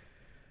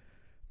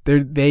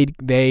 They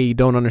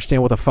don't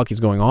understand what the fuck is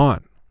going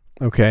on,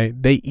 okay?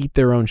 They eat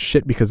their own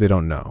shit because they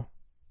don't know.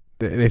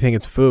 They think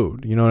it's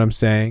food. You know what I'm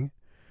saying?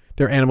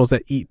 They're animals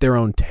that eat their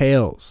own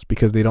tails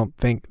because they don't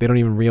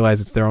even realize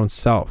it's their own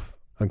self,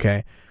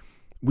 okay?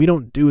 We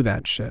don't do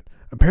that shit.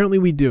 Apparently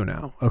we do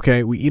now,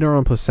 okay? We eat our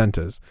own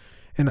placentas.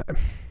 And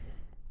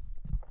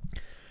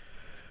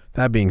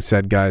that being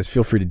said, guys,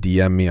 feel free to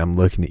DM me. I'm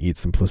looking to eat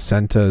some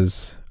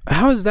placentas.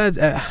 How is that?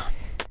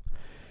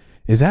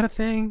 Is that a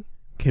thing?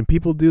 Can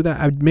people do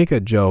that? I'd make a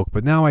joke,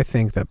 but now I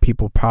think that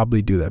people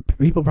probably do that.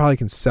 People probably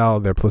can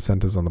sell their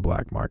placentas on the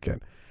black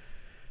market.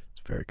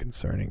 It's very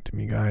concerning to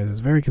me, guys.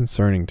 It's very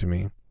concerning to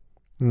me.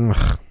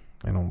 Ugh,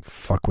 I don't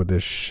fuck with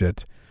this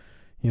shit.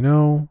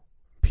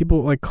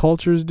 People, like,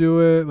 cultures do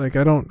it. Like,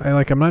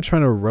 I'm not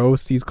trying to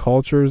roast these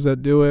cultures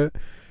that do it.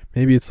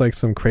 Maybe it's like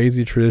some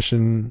crazy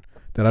tradition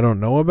that I don't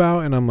know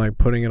about, and I'm like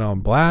putting it on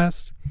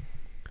blast.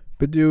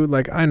 But dude,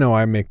 like, I know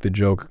I make the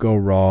joke, go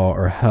raw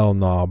or hell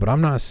no, but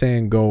I'm not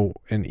saying go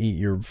and eat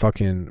your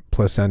fucking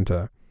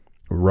placenta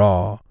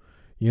raw.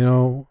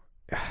 I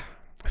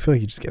feel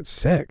like you just get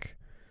sick.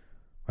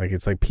 Like,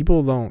 it's like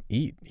people don't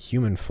eat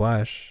human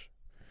flesh,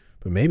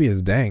 but maybe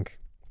it's dank.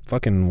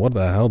 Fucking what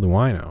the hell do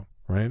I know,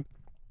 right?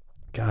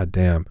 God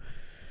damn.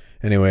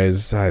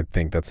 Anyways, I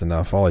think that's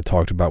enough. All I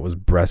talked about was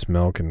breast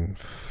milk and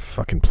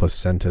fucking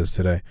placentas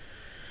today.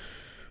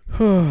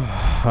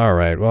 All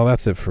right, well,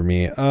 that's it for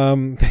me.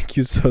 Thank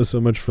you so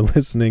much for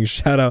listening.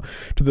 Shout out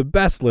to the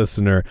best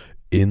listener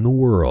in the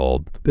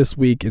world. This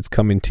week it's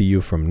coming to you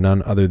from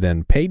none other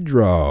than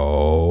Pedro.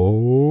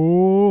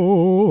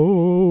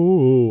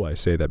 I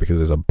say that because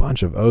there's a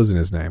bunch of O's in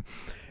his name,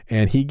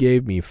 and he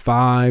gave me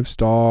 5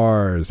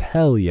 stars.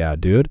 Hell yeah,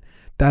 dude.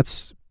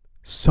 That's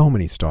so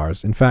many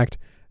stars. In fact,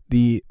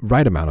 the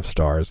right amount of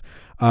stars.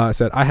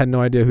 Said, I had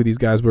no idea who these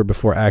guys were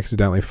before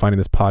accidentally finding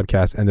this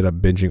podcast. Ended up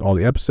binging all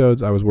the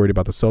episodes. I was worried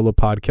about the solo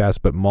podcast,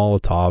 but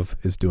Molotov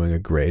is doing a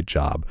great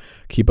job.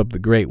 Keep up the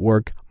great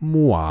work.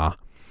 Mwah.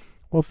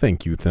 Well,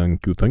 thank you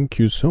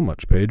so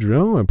much,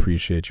 Pedro. I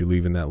appreciate you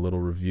leaving that little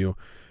review.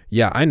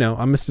 Yeah, I know.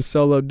 I'm Mr.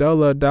 Solo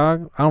Dolo,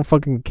 dog. I don't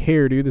fucking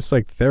care, dude. It's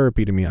like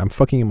therapy to me. I'm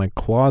fucking in my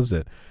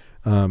closet.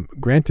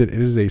 Granted, it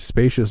is a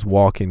spacious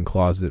walk-in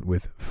closet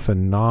with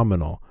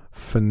phenomenal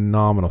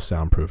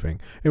soundproofing.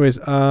 Anyways,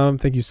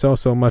 thank you so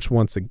much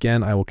once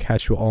again. I will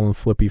catch you all in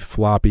flippy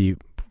floppy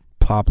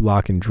pop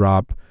lock and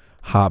drop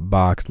hot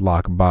box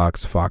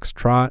lockbox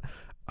foxtrot.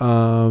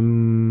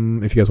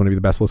 If you guys want to be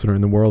the best listener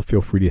in the world,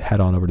 feel free to head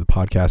on over to the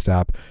podcast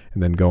app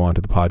and then go on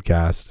to the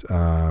podcast,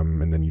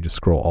 and then you just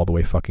scroll all the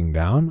way fucking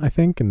down, I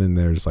think, and then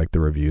there's like the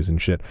reviews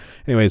and shit.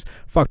 Anyways,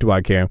 fuck do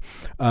I care.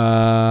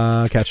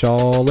 Catch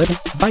y'all later.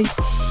 Bye.